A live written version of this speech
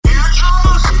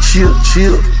Chill.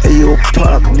 Hey, yo,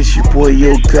 Pop, and it's your boy,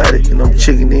 Yo Got It. And I'm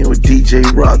checking in with DJ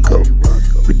Rocco.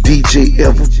 With DJ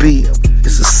FB.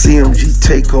 It's a CMG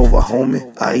takeover, homie.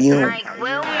 I am.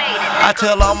 I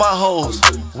tell all my hoes,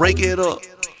 rake it up,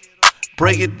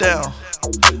 break it down,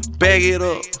 bag it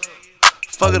up.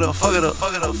 Fuck it up, bag it up,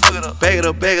 rake it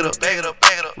up, bag it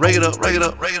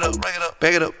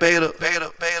up,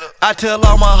 I tell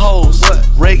all my hoes,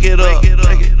 rake it up,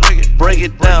 break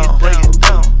it down, bag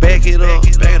it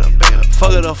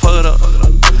up,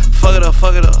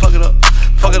 fuck it up,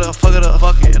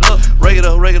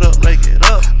 rake it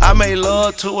up. I made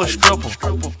love to a stripper.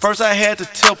 First I had to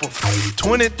tip her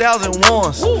 20,000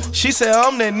 once. She said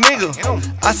I'm that nigga.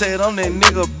 I said I'm that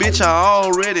nigga, bitch. I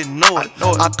already know it.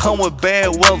 I come with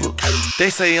bad weather. They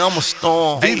say I'm a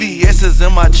storm. VVS is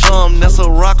in my chum. That's a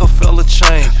Rockefeller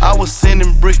chain. I was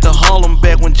sending bricks to Harlem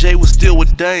back when Jay was still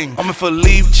with Dame. I'm in for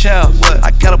leave child.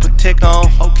 I gotta protect on.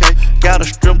 Okay. Got a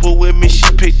stripper with me.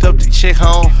 She picked up the check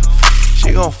home.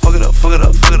 She gon' fuck it up.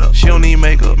 She don't need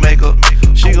makeup.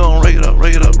 She gon' rake it up.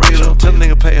 Tell the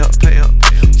nigga pay up.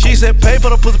 She said pay for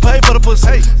the pussy.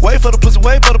 Hey, wait for the pussy.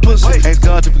 Ask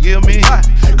God to forgive me,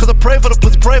 cause I pray for the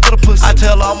pussy. I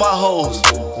tell all my hoes,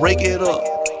 rake it up,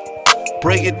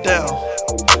 break it down,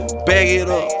 bag it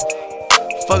up,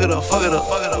 fuck it up, bag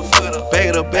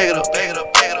it up, rake it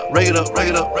up,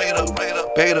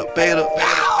 bag it up.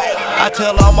 I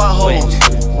tell all my hoes,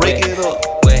 rake it up,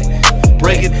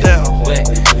 break it down, bag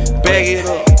it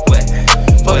up,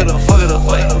 fuck it up,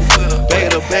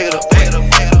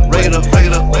 bag it up, rake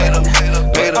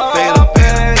it up,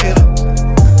 bag it up.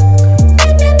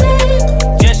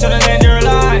 Just tryna change your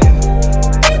life.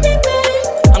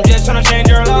 I'm just tryna change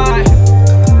your life.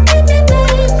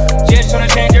 Just tryna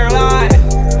change your life.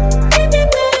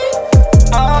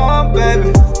 Oh,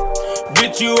 baby.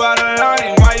 Get you out of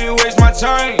line. Why you waste my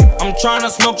time? I'm tryna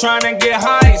smoke, tryna get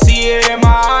high. See it in my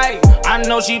eye. I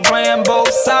know she playing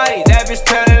both sides. That bitch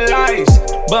telling lies.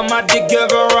 But my dick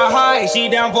give her a high. She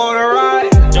down for the ride.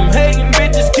 Them hating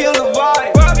bitches kill the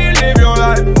vibe. Fucking live your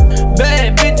life.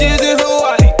 Bad bitches in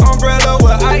Hawaii. Umbrella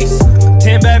with ice.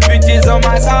 10 bad bitches on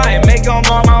my side. Make them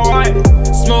all my wife.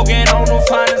 Smoking on the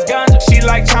finest ganja. She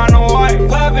like China White.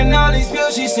 Popping all these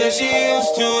pills. She said she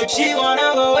used to it. She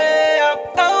wanna go way up.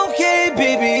 Okay,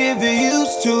 baby, if you're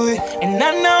used to it. And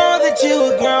I know that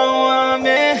you a grown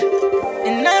woman.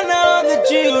 And I know that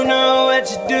you know what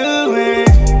you're doing.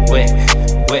 Wait.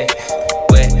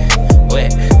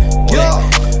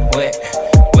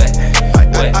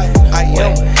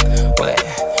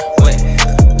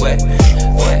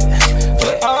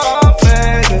 Oh,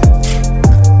 baby.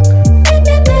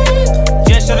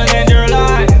 Just tryna change your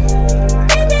life.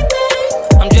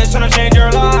 I'm just tryna change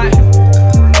your life.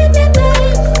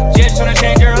 Just tryna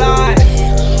change your life.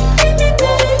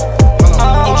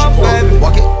 Oh, baby.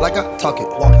 Walk it like I talk it.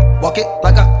 Walk it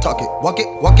like I talk it. Walk it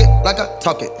like I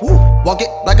talk it. Walk it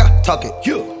like I talk it.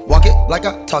 Walk it like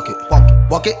I talk it.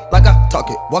 Walk it like I talk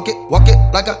it. Walk it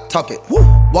like I talk it.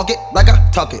 Walk it like I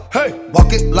talk it. Hey,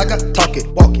 walk it like I talk it.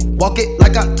 Walk it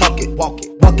like I talk it. Walk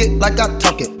it like I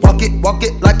talk it. Walk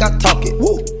it like I talk it.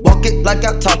 Walk it like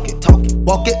I talk it.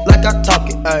 Walk it like I talk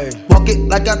it. Hey, walk it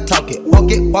like I talk it.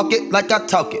 Walk it like I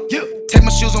talk it. Take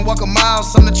my shoes and walk a mile,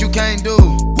 something that you can't do.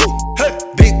 Hey,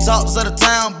 big talks of the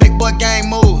town, big boy gang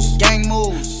moves.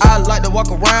 I like to walk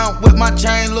around with my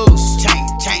chain loose. Chain.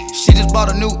 She just bought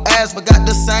a new ass, but got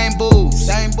the same boobs.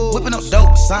 Whipping up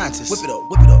dope scientists. Whip it up,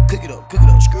 cook it up.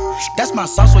 That's my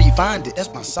sauce where you find it.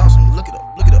 That's my sauce when you look it up,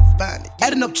 find it.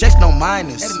 Adding up checks, no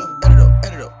minus. Add it up,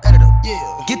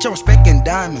 yeah. Get your respect in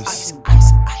diamonds.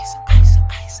 Ice.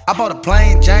 I bought a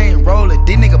plain Jane roller,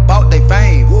 these niggas bought they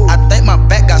fame. I think my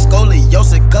back got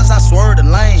scoliosis, cause I swerved the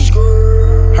lane.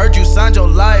 Heard you signed your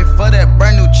life for that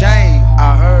brand new chain.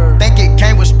 I heard. Think it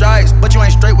came with stripes, but you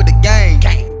ain't straight with the gang.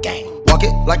 Walk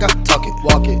it like I talk it.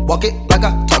 Walk it like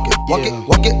I talk it. Walk it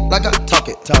like I talk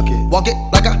it. Walk it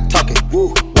like I talk it. Walk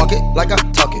it like I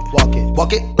talk it. Walk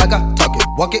it like I talk it.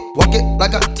 Walk it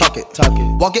like I talk it.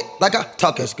 Walk it like I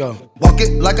talk it. Let's go. Walk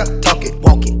it like I talk it.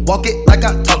 Walk it like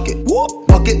I talk it.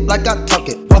 Walk it like I talk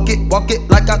it. Walk it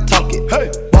like I talk it.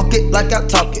 Hey, walk it like I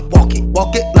talk it. Walk it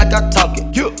like I talk it.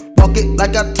 Walk it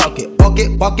like I talk it.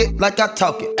 Walk it like I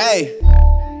talk it. Hey,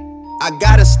 I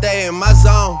gotta stay in my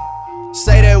zone.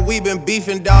 Say that we been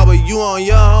beefing, dawg, but you on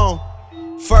your own.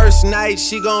 First night,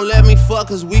 she gon' let me fuck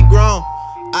cause we grown.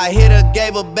 I hit her,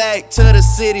 gave her back to the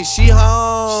city, she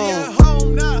home. She at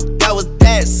home now. That was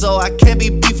that, so I can't be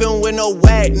beefing with no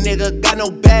whack nigga, got no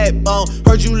backbone.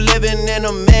 Heard you living in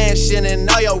a mansion and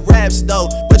all your raps though,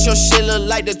 but your shit look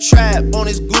like the trap on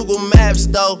his Google Maps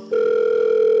though.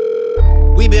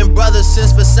 We been brothers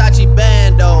since Versace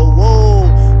Bando, whoa.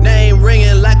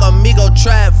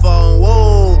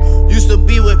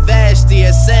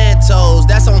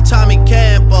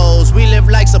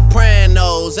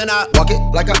 I walk it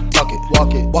like I talk it.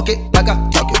 Walk it like I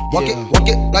talk it. Walk it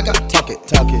like I talk it.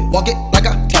 Walk it like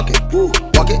I talk it.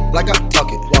 Walk it like I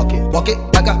talk it. Walk it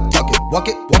like I talk it. Walk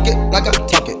it like I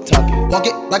talk it. Walk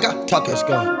it like I talk it. Let's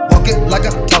go. Walk it like I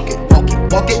talk it.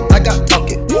 Walk it like I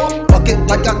talk it. Walk it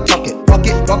like I talk it. Walk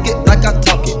it like I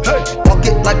talk it. Walk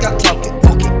it like I talk it.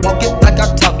 Walk it like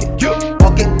I talk it.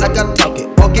 Walk it like I talk it.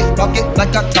 Walk it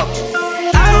like I talk it.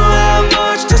 I don't have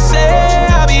much to say.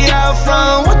 I'll be out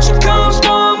front. What you come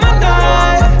spoil my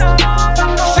night?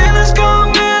 Feelings come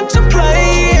into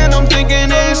play, and I'm thinking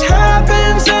this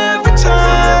happens every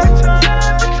time.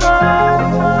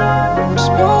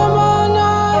 Spoil my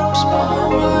night, spoil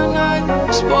my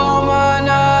night, spoil my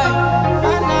night,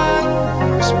 my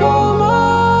night. Spoil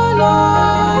my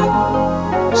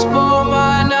night, spoil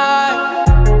my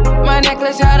night. My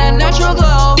necklace had a natural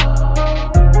glow.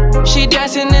 She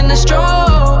dancing in the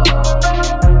strobe.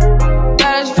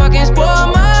 That is fucking spoil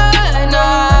my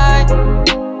night.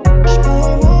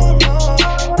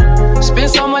 Spent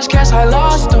so much cash, I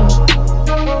lost them.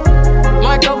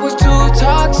 My cup was too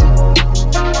toxic.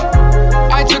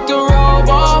 I took the robe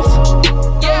off.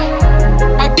 Yeah,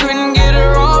 I couldn't get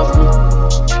her off.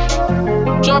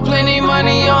 Drop plenty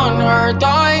money on her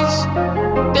thighs.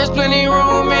 There's plenty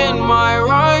room in my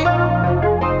right.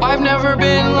 I've never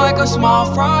been like a small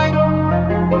fry.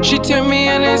 She took me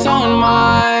and it's on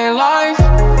my life.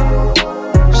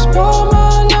 Spoil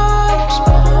my night,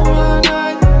 spoil my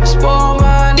night, spoil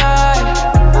my night,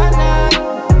 my night.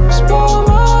 Spoil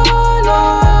my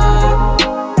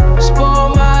night, spoil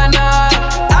my night.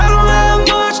 I don't have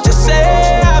much to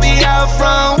say. I'll be out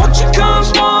front. Won't you come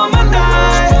spoil my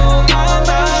night?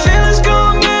 Feelings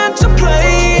come into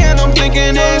play, and I'm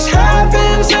thinking this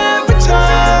happens every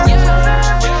time.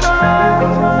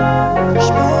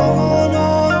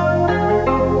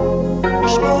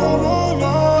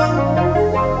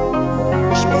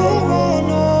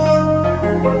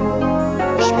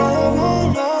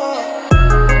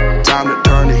 Time to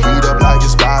turn the heat up like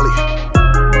it's Bali.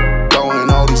 Throwing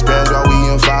all these bands while we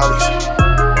in follies.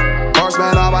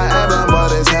 Horseman on my ambulance,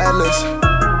 but it's headless.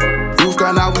 Roof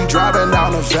gun out, we driving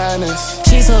down to Venice.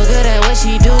 She so good at what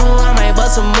she do, I might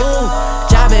bust a move.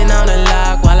 Jobbing on the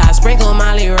lock while I sprinkle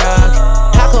Molly Rock.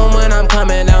 How come when I'm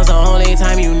coming down's the only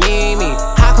time you need me?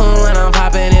 How come when I'm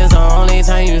popping is the only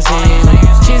time you see me?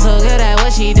 She so good at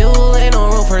what she do, ain't no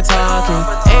room for talking.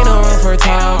 Ain't no room for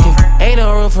talking. Ain't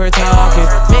no room for talking.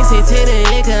 Mix it to the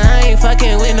liquor, I ain't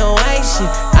fucking with no white shit.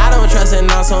 I don't trust it,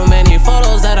 not so many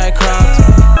photos that I cropped.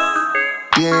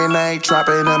 DNA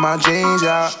trapping in my jeans,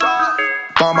 yeah.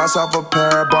 Bought myself a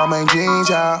pair of Balmain jeans,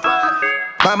 yeah.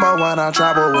 Remember when I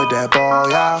traveled with that ball,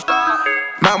 yeah.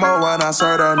 Remember when I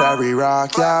served on every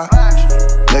rock, yeah.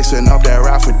 Mixing up that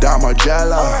rap with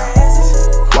Damagella.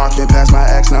 Walking past my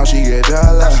ex, now she get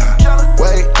duller.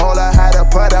 Wait, hold I had to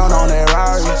put down on that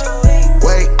Rari.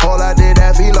 Wait, hold I did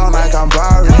that feel on like I'm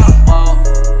Barry.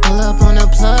 Pull up on the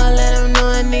plug, let him know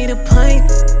I need a pint.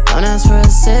 Don't ask for a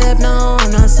sip, no,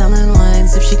 I'm not selling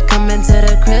wines. If she come into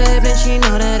the crib, then she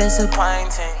know that it's a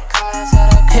pint.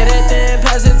 Hit it, then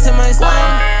pass it to my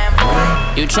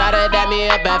slime. You try to dap me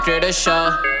up after the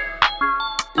show.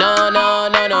 No, no,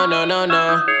 no, no, no, no,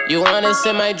 no. You wanna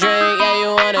sip my drink, yeah,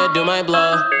 you wanna do my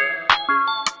blow.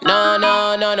 No,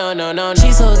 no, no, no, no, no.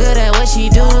 She so good at what she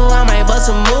do, I might bust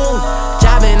a move.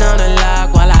 Jobbing on the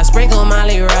lock while I sprinkle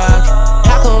Molly Rock.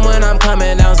 How come when I'm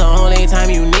coming down's the only time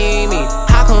you need me?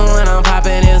 How come when I'm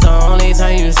popping is the only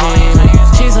time you see me?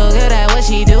 She so good at what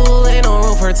she do, ain't no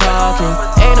room for talking.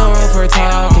 Ain't no room for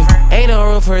talking. Ain't no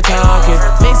room for talking.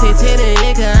 Mix it to the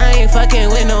liquor, I ain't fucking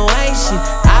with no white shit.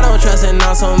 I don't trust it,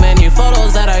 not so many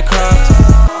photos that I cropped.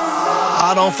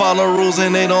 I don't follow rules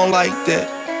and they don't like that.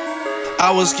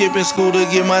 I was skipping school to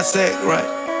get my sack right.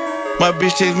 My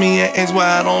bitch text me and asked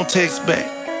why I don't text back.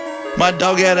 My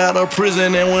dog got out of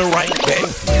prison and went right back.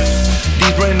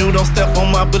 These brand new don't step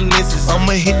on my Balenciagas.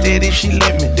 I'ma hit that if she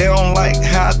let me. They don't like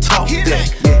how I talk that.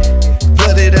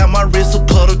 Flooded out my wrist, a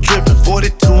puddle dripping.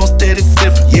 42, I'm steady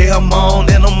sipping. Yeah, I'm on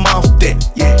and I'm off that.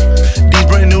 Yeah. These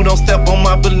brand new don't step on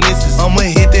my Balenciagas. I'ma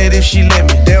hit that if she let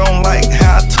me. They don't like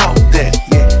how I talk that.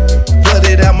 Yeah.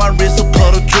 Flooded out my wrist, a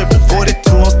puddle dripping. 42,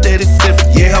 I'm steady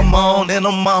sipping. Yeah, I'm on and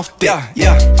I'm off that.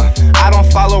 Yeah. I don't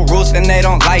follow rules and they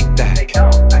don't like that.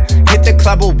 Hit the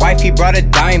club with wife, he brought a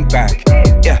dime back.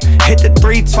 Yeah, hit the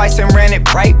 3 twice and ran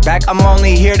it right back. I'm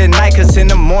only here tonight cause in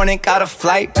the morning got a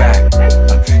flight back.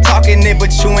 Talking it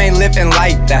but you ain't living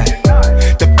like that.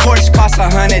 The Porsche cost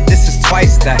 100, this is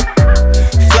twice that.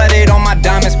 Flooded on my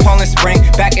diamonds, Poland Spring.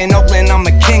 Back in Oakland, I'm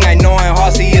a king. I know in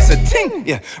Halsey it's a 10. ting.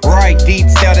 Yeah, right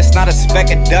detail, that's not a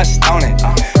speck of dust on it.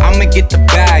 I'ma get the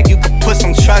bag, you can put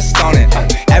some trust on it.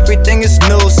 Everything is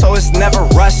new, so it's never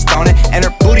rust on it. And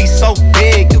her booty so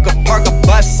big, you can park a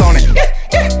bus on it.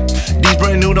 These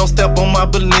brand new don't step on my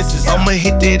balances. I'ma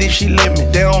hit that if she let me.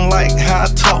 They don't like how I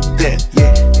talk that.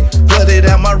 Flooded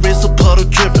out my wrist, a puddle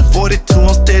dripping. 42,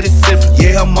 I'm steady sipping.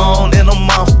 Yeah, I'm on and I'm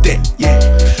off that.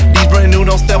 These brand new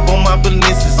don't step on my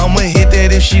balances. I'ma hit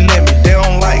that if she let me. They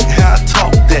don't like how I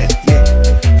talk that.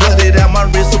 Flooded out my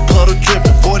wrist, a puddle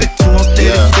dripping. 42, I'm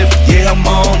steady sipping. Yeah, I'm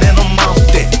on and I'm off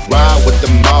that. Ride with the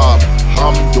mob,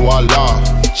 Alhamdulillah.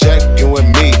 Check in with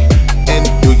me and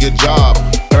do your job.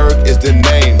 Erg is the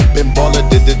name, Ben Baller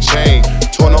did the chain.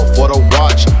 Torn up for the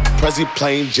watch, Prezi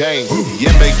plain Jane.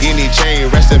 Yamborghini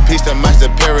chain, rest in peace to my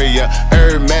superior.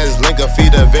 Hermes Linker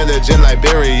feed a village in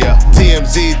Liberia.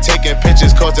 TMZ taking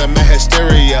pictures causing my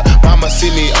hysteria. Mama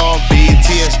see me on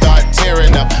BT and start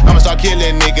tearing up. I'ma start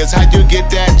killing niggas, how'd you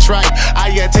get that tripe? I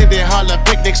attended Harlem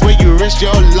picnics where you risk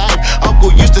your life.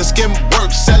 Uncle used to skim work,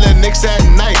 selling nicks at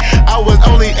night. I was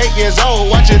only 8 years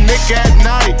old, watching Nick at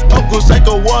night. Uncle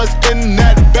Psycho was in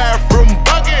that bathroom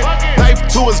bucket. Knife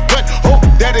to his gut, hope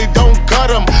that they don't cut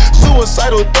him.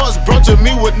 Suicidal thoughts brought to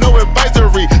me with no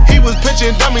advisory. He was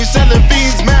pitching dummies, selling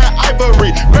fiends, mad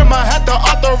ivory. Grandma had the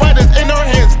arthritis in her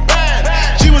hands, bad.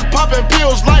 She was popping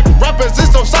pills like rappers in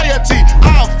society.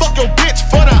 I'll fuck your bitch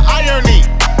for the irony.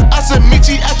 I said meet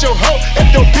you at your hoe if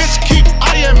your bitch keep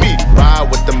eyeing me. Ride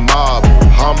with the mob,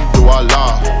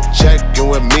 Alhamdulillah. Check in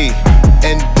with me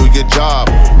and do your job.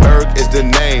 Erg is the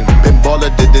name, Ben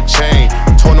Baller did the chain.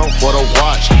 Torn up for the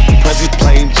watch, Prezi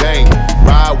plain Jane.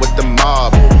 Ride with the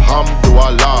mob,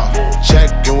 Alhamdulillah. Check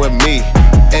in with me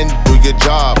and do your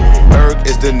job. Erg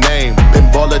is the name, Ben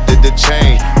Baller did the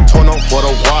chain. Torn up for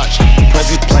the watch,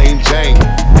 Prezi plain Jane.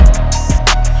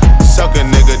 Suck a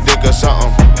nigga dick or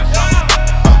something.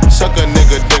 Suck a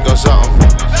nigga dick or something.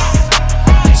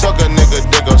 Suck a nigga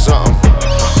dick or something.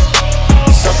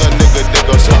 Suck a nigga dick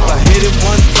or something. If I hit it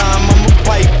one time, I'm a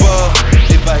piper.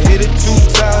 If I hit it 2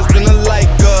 times, then I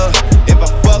like her. If I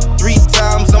fuck 3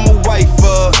 times, I'm a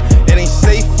wifer. It ain't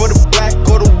safe for the black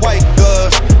or the white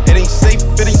girls. It ain't safe,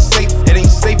 it ain't safe, it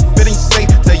ain't safe, it ain't safe.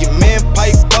 Tell your man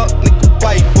pipe up, nigga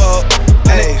pipe up.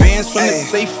 And the bands from the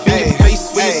safe in your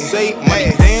face when you say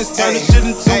money dance, turn the shit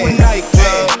into a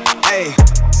nightclub.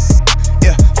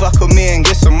 Yeah, fuck with me and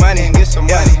get some money,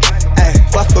 Ay,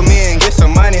 fuck with me and get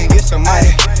some money,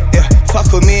 Ay, yeah,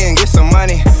 fuck with me and get some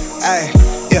money. Ay,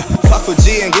 yeah, fuck with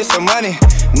G and get some money.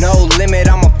 No limit,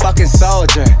 I'm a fucking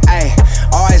soldier. Ay,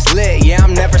 always lit, yeah,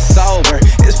 I'm never sober.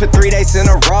 It's for 3 days in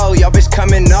a row, yo bitch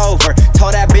coming over.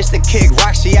 Told that bitch to kick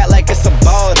rock, she act like it's a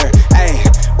boulder. Ay,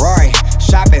 Rory,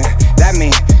 shopping, that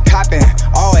mean copping,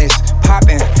 always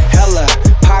popping, hella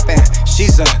popping.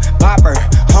 She's a bopper,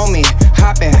 homie,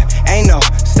 hopping, ain't no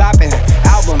stopping.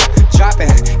 Album dropping,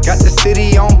 got the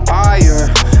city on fire.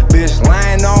 Bitch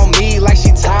lying on me like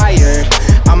she tired.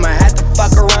 I'ma have to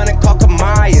fuck around and call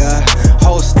Kamaya.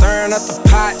 Whole stirring up the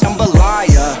pot,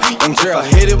 jambalaya. And girl, if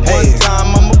I hit it one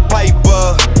time, I'm a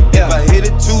piper. If I hit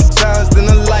it 2 times, then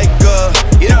I like her.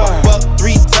 If I fuck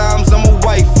 3 times, I'm a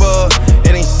wifer.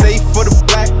 It ain't safe for the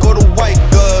black or the white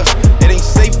girls. It ain't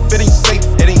safe, it ain't safe,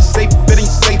 it ain't safe, it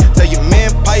ain't safe. Tell your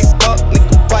man pipe up,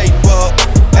 nigga pipe up.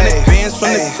 And the bands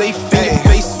from the safe in your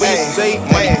face when you say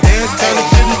money dance, turn the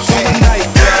shit into a night.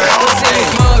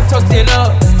 Toast it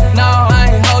up, no,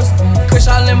 I ain't host. Kush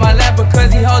all in my lap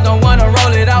because he hold don't wanna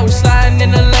roll it. I was sliding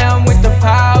in the lamb with the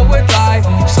power drive.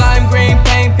 Slime green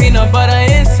paint, peanut butter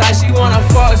inside. She wanna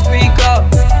fuck, speak up.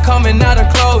 Come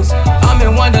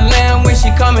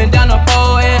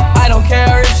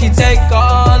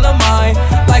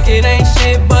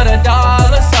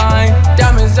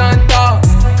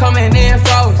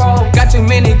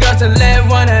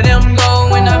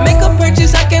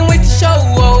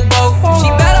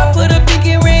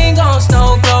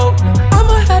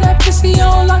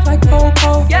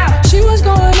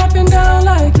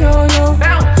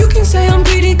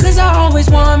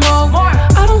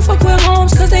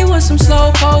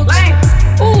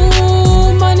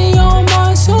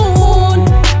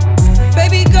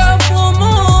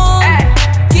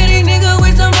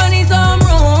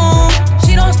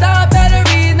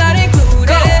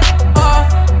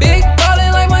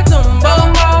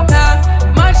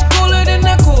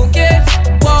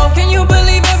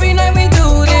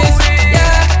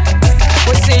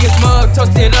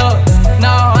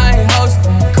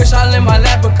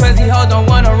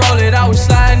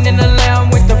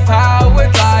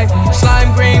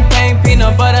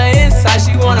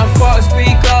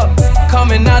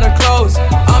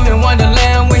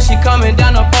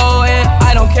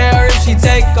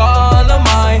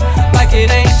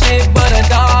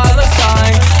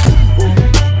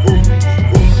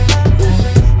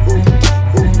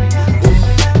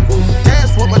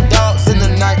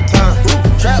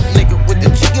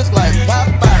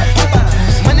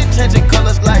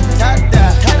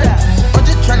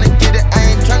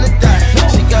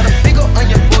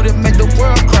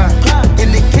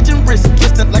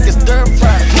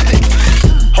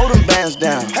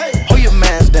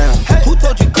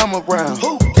come around.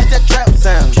 It's that trap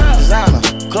sound. Designer,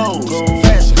 clothes,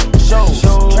 fashion, shows,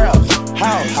 trap,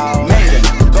 house, made it,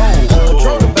 gold.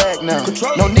 Control the bag now.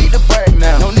 No need to brag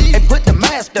now. Hey, put the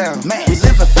mask down. We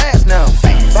living fast now.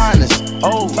 Finest,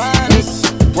 old, finest,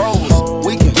 rose.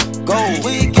 We can go,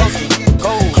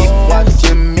 go. Keep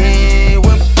watching me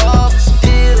when Bob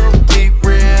still keep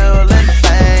real and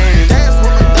fame. Dance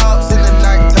with my dogs in the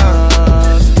nighttime.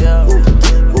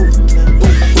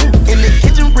 In the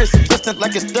kitchen, wrist twisted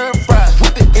like it's stir fry.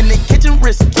 Whip it in the kitchen,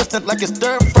 wrist twisted like it's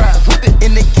stir fry. Whip it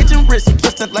in the kitchen, wrist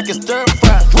twisted like it's stir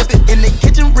fry. Whip it in the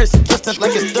kitchen, wrist twisted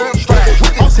like it's stir fry.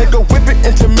 I'll take a whip it,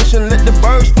 intermission, let the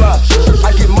birds fly.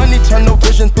 I get money, turn no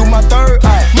vision through my third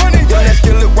eye. Money, then that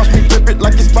skillet, watch me flip it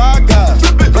like it's Five Guys.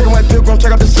 Black and white pilgrim,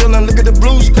 check out the ceiling, look at the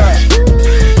blue sky.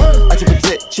 I keep a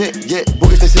check, yeah.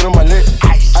 Boogers, they sit on my neck.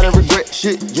 I don't regret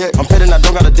shit, yeah. I'm petting, I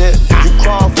don't got a debt. You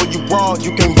crawl for you ball,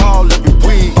 you can ball every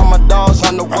week. All my dogs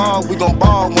on the wall, we gon'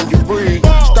 ball when you free.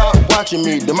 Stop watching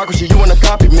me, democracy, you wanna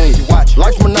copy me.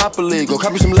 Life's monopoly, go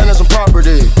copy some land and some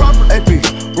property. AP,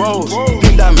 rose,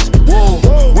 pink diamonds, wool.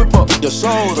 Whip up the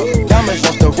soda, diamonds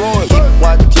on steroids. Keep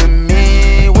watching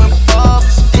me when Bob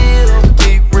still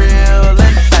keep real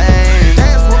and fame.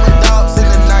 Dance with my dogs in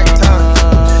the nighttime.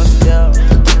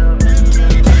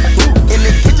 In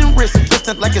the kitchen, wrist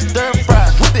twisted like it's stir fry.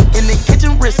 Whip it in the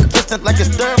kitchen, wrist twisted like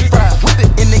it's stir fry. Whip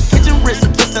it in the kitchen, wrist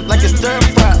twisted like it's stir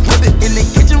fry. Whip it in the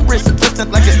kitchen, wrist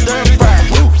twisted like it's stir fry.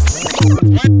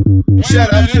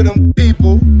 Shout out to them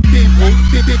people.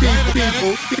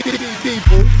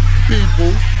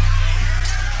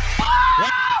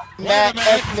 Mad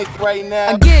ethnic right now.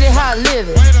 I get it how I live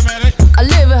it. I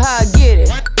live it how I get it.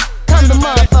 Come the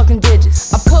motherfucking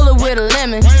digits. I pull it with a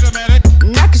lemon.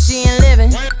 Not cause she ain't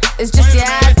living. It's just your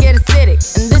eyes get acidic.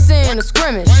 And this ain't a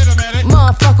scrimmage.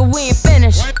 Motherfucker, we ain't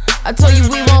finished. I told you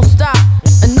we won't stop.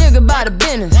 A nigga by the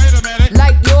business.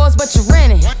 Like yours, but you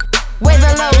renting. Wave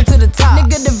it low to the top.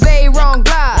 Nigga, the very wrong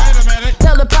glide.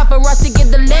 Tell the paparazzi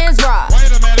get the lens right.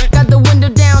 Got the window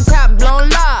down, top blown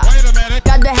live.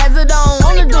 Got the hazard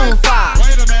on the doom fire.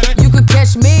 You could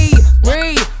catch me,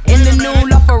 read in the new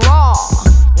LaFerrari.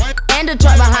 And the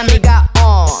truck behind me got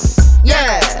arms.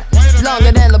 Yeah,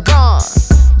 longer than LeBron.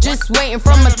 Just waiting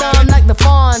from my thumb like the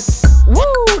fawns.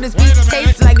 Woo, this beat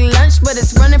tastes like lunch, but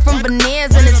it's running from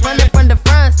veneers and it's running from the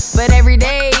fronts. But every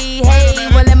day, hey,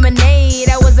 well, lemonade.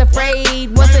 I was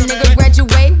afraid once a nigga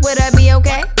graduate, would I be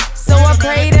okay? So I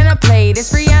prayed and I played.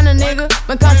 It's Rihanna, nigga.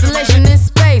 My constellation in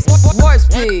space. Warp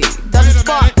speed, double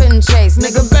spark couldn't chase.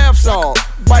 Nigga, bath salt,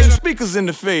 biting speakers in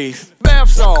the face. Bath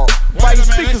salt, biting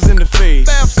speakers in the face.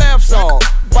 Bath salt,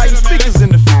 biting speakers in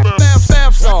the face.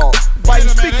 Bath salt, biting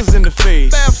speakers in the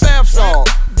face. Bath salt,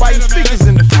 biting speakers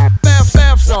in the face.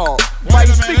 Bath salt,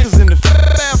 biting speakers in the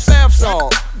face. Bath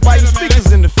salt, biting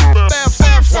speakers in the face.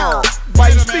 Bath salt,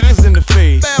 biting speakers in the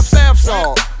face. Bath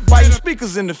salt, biting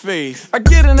speakers in the face. I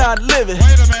get it how I live it.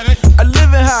 I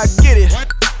live it how I get it.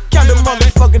 Count the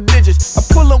motherfucking digits.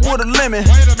 I pull up with a lemon.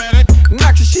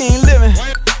 Not cause she ain't living.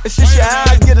 It's just your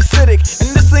eyes get acidic.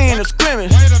 And this ain't a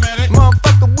scrimmage.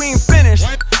 Motherfucker, we ain't finished.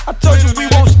 I told you we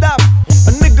won't stop.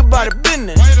 A nigga by the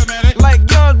business. Like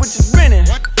yours, which is grinning.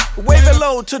 Wave it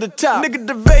low to the top. Nigga,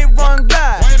 the vape run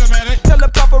glide. Tell the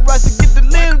paparazzi get the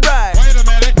lens right.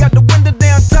 Got the window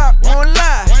down top, won't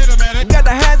lie. Got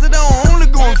the hazard on, only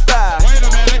going 5.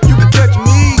 You can touch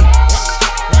me.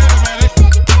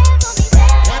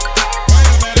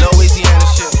 Louisiana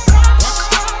shit.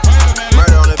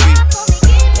 Murder on the beat.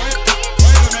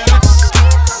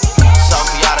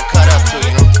 Sophie oughta cut up too,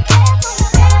 you know.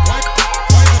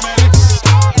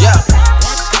 Yeah.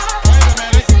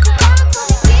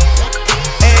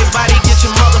 Everybody get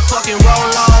your motherfucking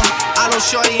roll on. I know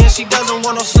shorty and she doesn't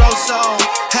want no slow song.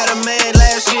 Had a man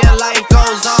last year, life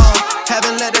goes on.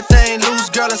 Haven't let the thing loose,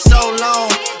 girl, in so long.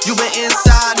 You been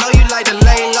inside, know you like to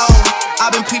lay low.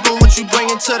 I've been peeping what you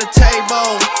bringing to the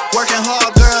table. Working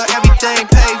hard, girl, everything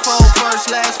paid for. First,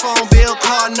 last phone bill,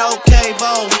 car, no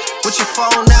cable. With your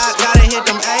phone out, gotta hit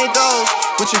them angles.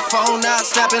 With your phone out,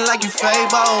 snapping like you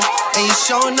Fable. And you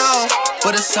showing off,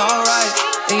 but it's alright.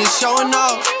 And you showing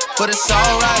off, but it's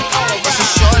alright. It's a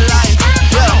short life,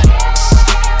 yeah.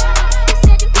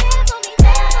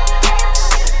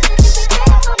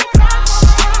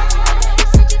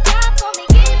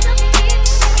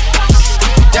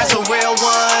 That's a real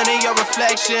one in your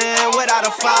reflection. Without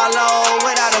a follow,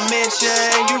 without a mention.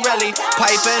 You really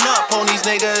piping up on these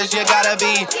niggas. You gotta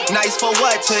be nice for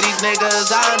what to these niggas?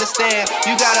 I understand.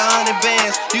 You got 100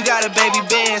 bands, you got a baby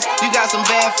Benz, you got some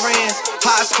bad friends.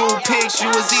 High school pics, you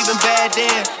was even bad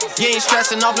then. You ain't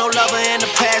stressing off no lover in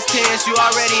the past tense. You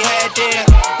already had them.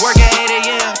 Work at 8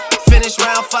 a.m. finish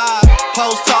round 5.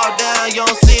 Hoes talk down, you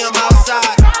don't see them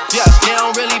outside. Yeah, they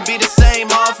don't really be the same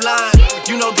offline.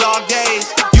 You know dog days,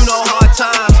 you know hard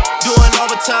times. Doing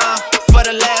overtime for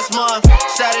the last month.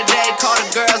 Saturday, call the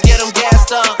girls, get them gassed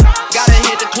up. Gotta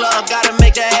hit the club, gotta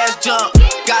make that ass jump.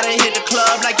 Gotta hit the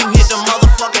club like you hit the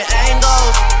motherfucking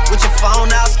angles. With your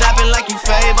phone out, snapping like you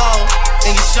Fable.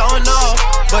 And you showing off,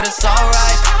 but it's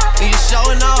alright. And you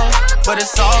showing off, but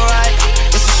it's alright.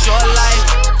 It's a short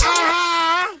life.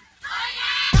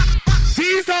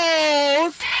 These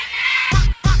hoes,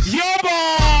 your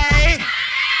boy,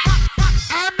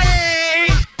 I made.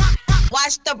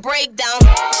 Watch the breakdown.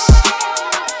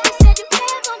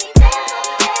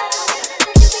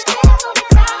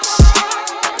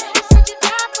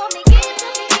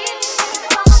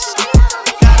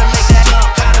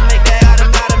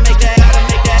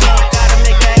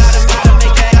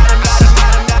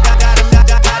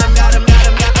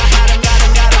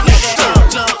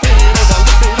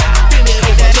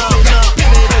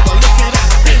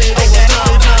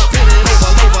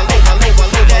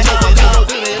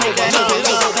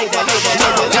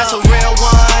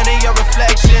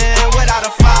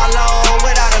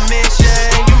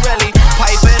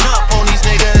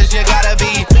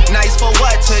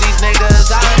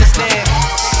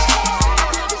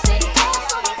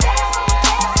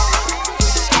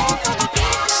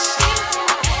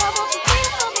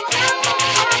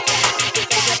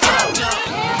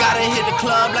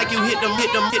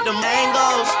 Hit them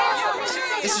angles.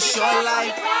 It's a short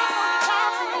life.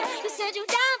 You said you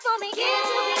down for me, give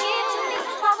to me, give to me.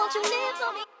 Why won't you live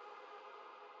for me?